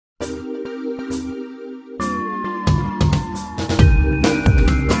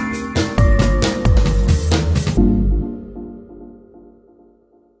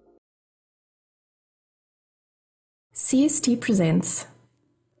CST presents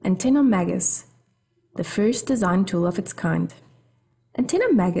Antenna Magus, the first design tool of its kind.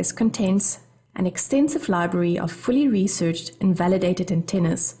 Antenna Magus contains an extensive library of fully researched and validated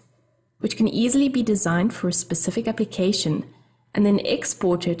antennas, which can easily be designed for a specific application and then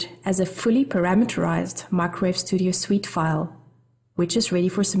exported as a fully parameterized Microsystems Studio Suite file, which is ready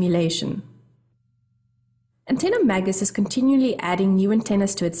for simulation. Antenna Magus is continually adding new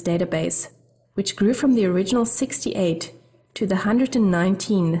antennas to its database, which grew from the original 68 to the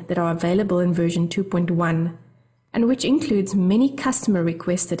 119 that are available in version 2.1, and which includes many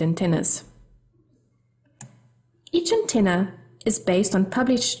customer-requested antennas. Each antenna is based on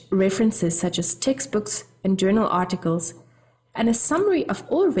published references such as textbooks and journal articles, and a summary of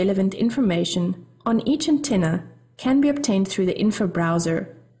all relevant information on each antenna can be obtained through the info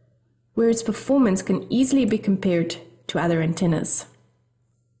browser, where its performance can easily be compared to other antennas.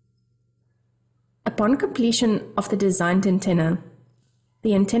 Upon completion of the designed antenna,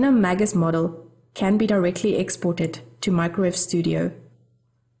 the Antenna Magus model can be directly exported to Microsystems Studio.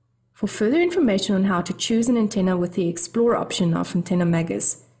 For further information on how to choose an antenna with the Explore option of Antenna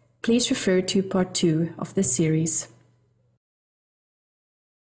Magus, please refer to Part 2 of this series.